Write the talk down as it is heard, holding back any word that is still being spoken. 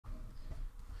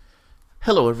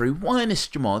Hello everyone, it's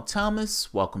Jamal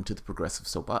Thomas. Welcome to the Progressive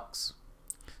Soapbox.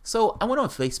 So I went on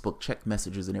Facebook, checked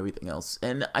messages and everything else,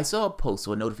 and I saw a post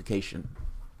or a notification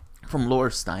from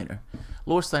Laura Steiner.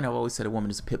 Laura Steiner, I've always said a woman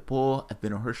is a pit bull. I've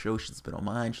been on her show, she's been on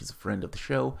mine, she's a friend of the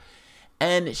show.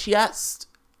 And she asked,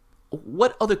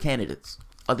 what other candidates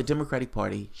are the Democratic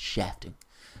Party shafting?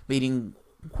 Meaning,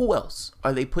 who else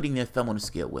are they putting their thumb on the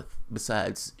scale with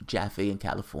besides Jaffe in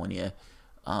California,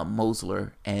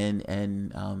 Mosler,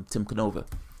 and Tim Canova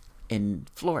in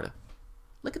Florida?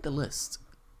 Look at the list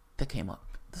that came up.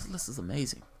 This list is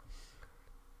amazing.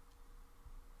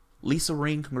 Lisa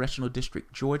Ring, Congressional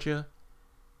District, Georgia.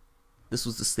 This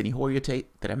was the Steny Hoyer tape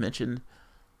that I mentioned.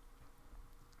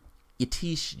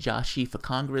 Yatish Joshi for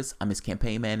Congress. I'm his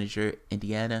campaign manager,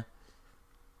 Indiana.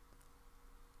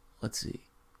 Let's see.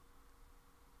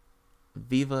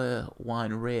 Viva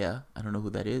Juan Rea. I don't know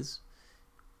who that is.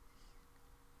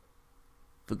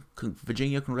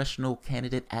 Virginia congressional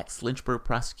candidate acts Lynchburg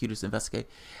prosecutors investigate.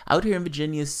 Out here in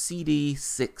Virginia's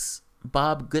CD6,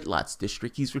 Bob Goodlotte's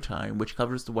district, he's retiring, which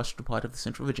covers the western part of the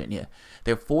central Virginia.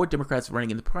 There are 4 Democrats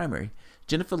running in the primary.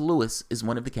 Jennifer Lewis is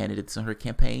one of the candidates, and her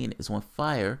campaign is on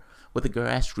fire with a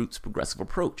grassroots progressive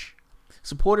approach.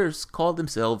 Supporters call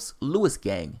themselves Lewis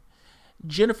Gang.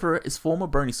 Jennifer is former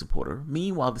Bernie supporter.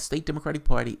 Meanwhile, the state Democratic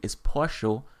Party is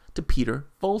partial to Peter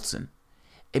Volson,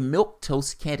 a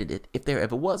milquetoast candidate if there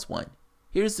ever was one.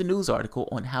 Here's the news article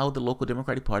on how the local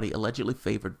Democratic Party allegedly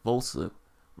favored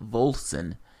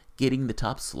Volson getting the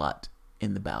top slot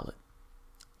in the ballot.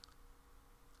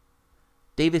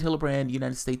 David Hildebrand,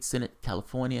 United States Senate,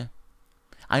 California.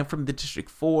 I am from the District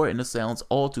 4, and this sounds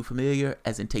all too familiar,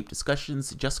 as in tape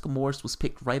discussions. Jessica Morris was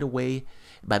picked right away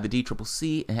by the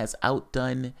DCCC and has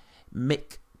outdone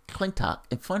Mick McClintock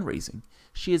in fundraising.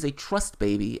 She is a trust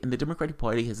baby, and the Democratic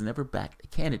Party has never backed a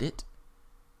candidate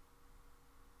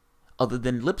other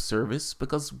than lip service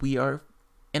because we are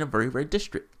in a very red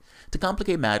district. To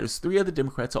complicate matters, 3 other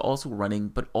Democrats are also running,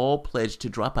 but all pledged to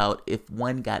drop out if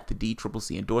one got the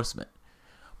DCCC endorsement.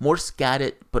 Morse got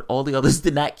it, but all the others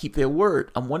did not keep their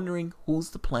word. I'm wondering who's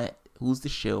the plant, who's the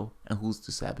shill, and who's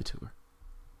the saboteur.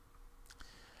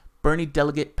 Bernie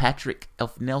delegate Patrick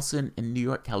F. Nelson in New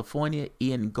York, California.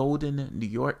 Ian Golden, New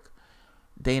York.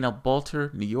 Dana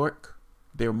Balter, New York.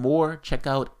 There are more. Check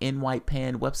out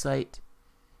NYPAN website.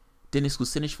 Dennis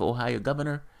Kucinich for Ohio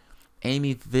governor.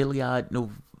 Amy Villiard,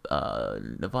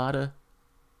 Nevada.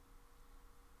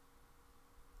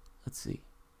 Let's see.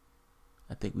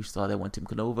 I think we saw that one. Tim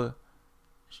Canova.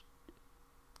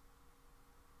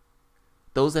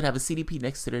 Those that have a CDP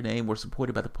next to their name were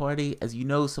supported by the party. As you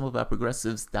know, some of our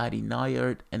progressives, Dottie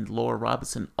Nyard and Laura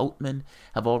Robinson Oatman,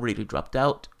 have already dropped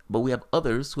out, but we have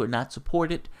others who are not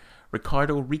supported.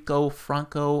 Ricardo Rico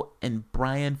Franco and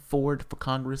Brian Ford for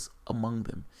Congress among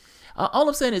them. All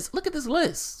I'm saying is, look at this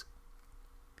list.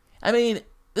 I mean,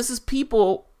 this is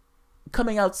people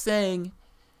coming out saying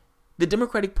the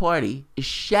Democratic Party is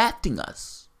shafting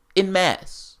us en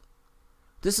masse.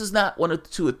 This is not one or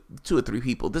two or three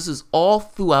people. This is all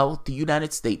throughout the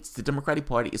United States. The Democratic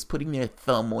Party is putting their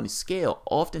thumb on the scale,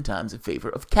 oftentimes in favor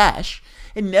of cash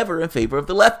and never in favor of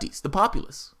the lefties, the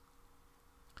populists.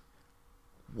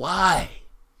 Why?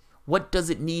 What does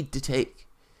it need to take?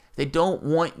 They don't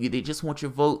want you. They just want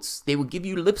your votes. They will give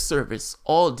you lip service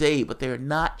all day, but they're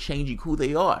not changing who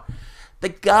they are. The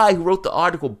guy who wrote the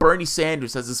article, Bernie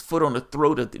Sanders, has his foot on the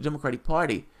throat of the Democratic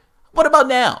Party. What about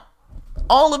now?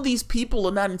 All of these people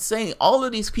are not insane. All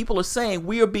of these people are saying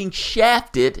we are being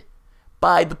shafted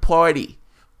by the party.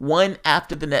 One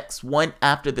after the next, one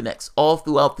after the next, all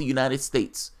throughout the United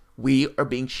States. We are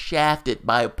being shafted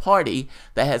by a party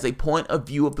that has a point of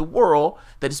view of the world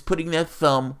that is putting their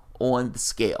thumb on the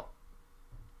scale.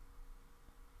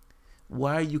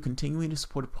 Why are you continuing to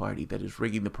support a party that is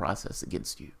rigging the process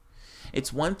against you?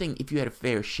 It's one thing if you had a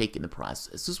fair shake in the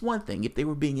process. It's one thing if they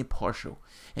were being impartial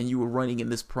and you were running in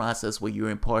this process where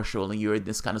you're impartial and you're in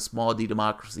this kind of small d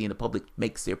democracy and the public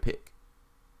makes their pick.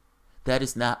 That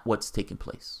is not what's taking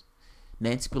place.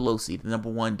 Nancy Pelosi, the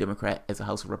 #1 Democrat as a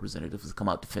House of Representatives, has come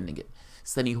out defending it.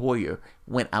 Steny Hoyer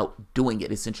went out doing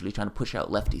it, essentially trying to push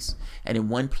out lefties. And in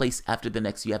one place after the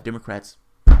next, you have Democrats.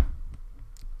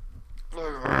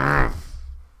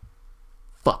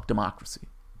 Fuck democracy.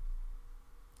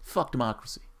 Fuck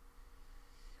democracy.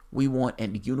 We want a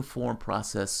uniform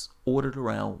process ordered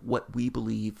around what we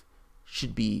believe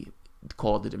should be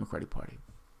called the Democratic Party.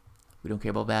 We don't care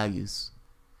about values.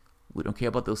 We don't care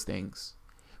about those things.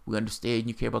 We understand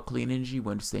you care about clean energy. We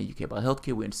understand you care about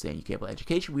healthcare. We understand you care about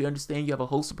education. We understand you have a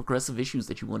host of progressive issues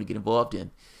that you want to get involved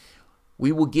in.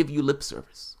 We will give you lip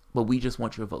service. But we just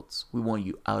want your votes. We want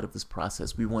you out of this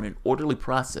process. We want an orderly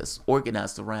process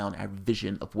organized around our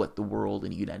vision of what the world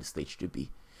and the United States should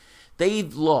be.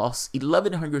 They've lost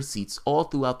 1,100 seats all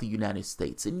throughout the United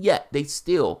States. And yet they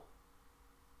still,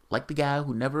 like the guy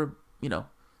who never,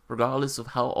 regardless of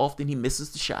how often he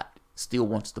misses the shot, still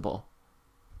wants the ball.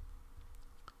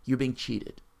 You're being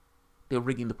cheated. They're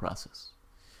rigging the process.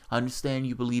 I understand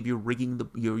you believe you're rigging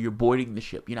you're boarding the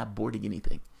ship. You're not boarding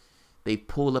anything. They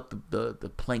pull up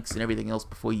the planks and everything else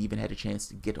before you even had a chance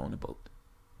to get on the boat.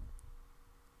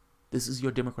 This is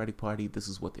your Democratic Party. This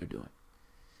is what they're doing.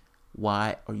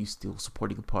 Why are you still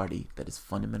supporting a party that is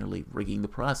fundamentally rigging the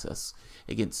process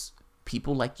against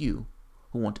people like you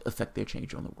who want to affect their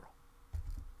change on the world?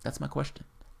 That's my question.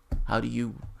 How do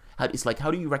you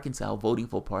reconcile voting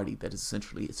for a party that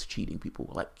essentially is cheating people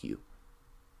like you?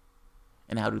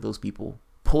 And how do those people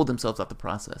pull themselves out the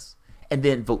process and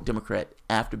then vote Democrat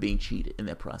after being cheated in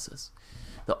that process?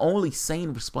 The only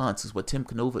sane response is what Tim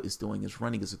Canova is doing, is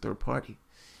running as a third party.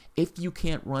 If you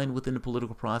can't run within the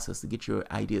political process to get your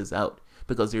ideas out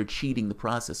because they're cheating the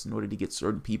process in order to get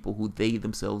certain people who they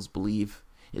themselves believe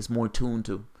is more tuned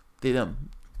to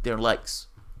their likes,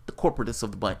 the corporatists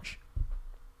of the bunch,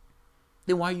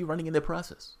 then why are you running in their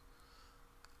process?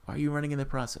 Why are you running in their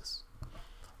process?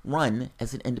 Run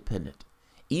as an independent.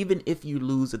 Even if you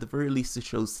lose, at the very least it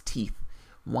shows teeth.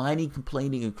 Whining,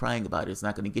 complaining, and crying about it is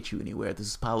not going to get you anywhere. This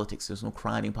is politics. There's no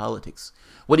crying in politics.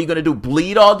 What are you going to do?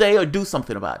 Bleed all day or do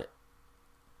something about it?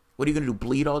 What are you going to do?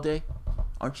 Bleed all day?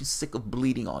 Aren't you sick of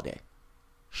bleeding all day?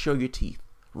 Show your teeth.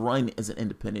 Run as an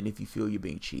independent if you feel you're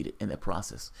being cheated in that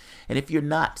process. And if you're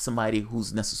not somebody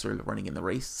who's necessarily running in the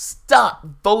race, stop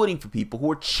voting for people who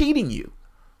are cheating you.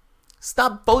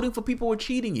 Stop voting for people who are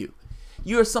cheating you.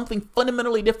 You are something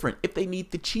fundamentally different if they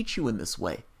need to cheat you in this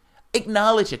way.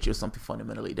 Acknowledge that you're something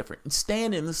fundamentally different and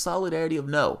stand in the solidarity of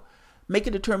no. Make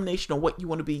a determination on what you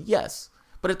want to be, yes.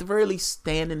 But at the very least,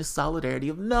 stand in the solidarity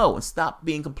of no and stop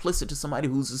being complicit to somebody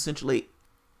who's essentially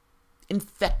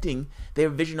infecting their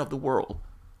vision of the world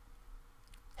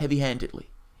heavy-handedly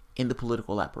in the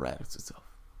political apparatus itself.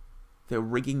 They're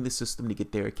rigging the system to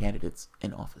get their candidates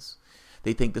in office.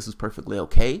 They think this is perfectly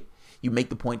okay. You make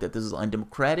the point that this is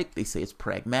undemocratic. They say it's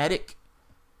pragmatic.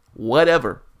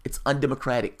 Whatever. It's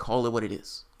undemocratic. Call it what it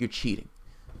is. You're cheating.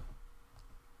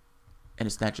 And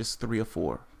it's not just 3 or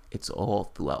 4. It's all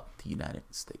throughout the United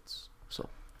States. So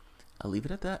I'll leave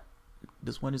it at that.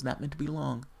 This one is not meant to be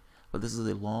long, but this is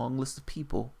a long list of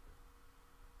people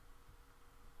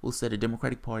who said the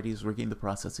Democratic Party is rigging the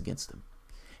process against them.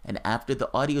 And after the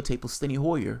audio tape of Steny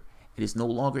Hoyer, it is no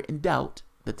longer in doubt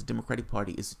that the Democratic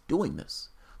Party is doing this.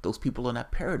 Those people are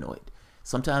not paranoid.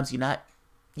 Sometimes you're not,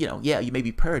 you may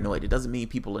be paranoid. It doesn't mean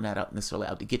people are not necessarily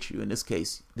out to get you. In this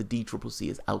case, the DCCC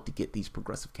is out to get these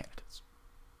progressive candidates.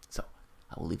 So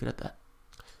I will leave it at that.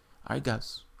 All right,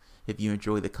 guys. If you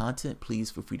enjoy the content,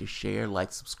 please feel free to share,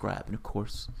 like, subscribe. And of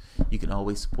course, you can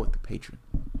always support the Patreon.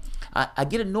 I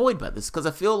get annoyed by this because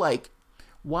I feel like,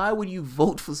 why would you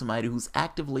vote for somebody who's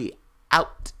actively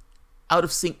out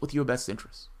of sync with your best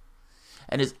interests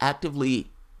and is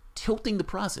actively tilting the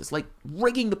process, like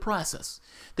rigging the process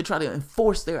to try to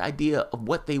enforce their idea of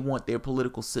what they want their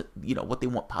political, what they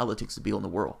want politics to be in the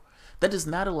world? That does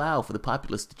not allow for the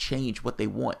populace to change what they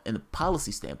want in a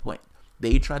policy standpoint.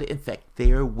 They try to infect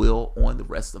their will on the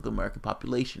rest of the American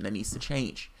population. That needs to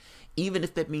change. Even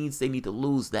if that means they need to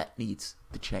lose, that needs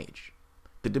to change.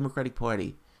 The Democratic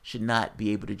Party should not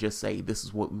be able to just say, this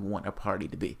is what we want our party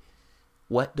to be.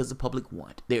 What does the public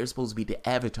want? They're supposed to be the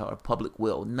avatar of public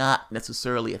will, not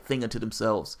necessarily a thing unto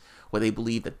themselves where they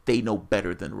believe that they know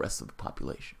better than the rest of the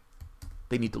population.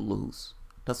 They need to lose.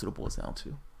 That's what it boils down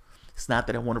to. It's not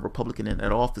that I want a Republican in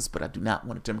that office, but I do not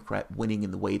want a Democrat winning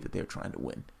in the way that they're trying to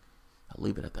win. I'll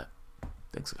leave it at that.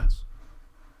 Thanks, guys.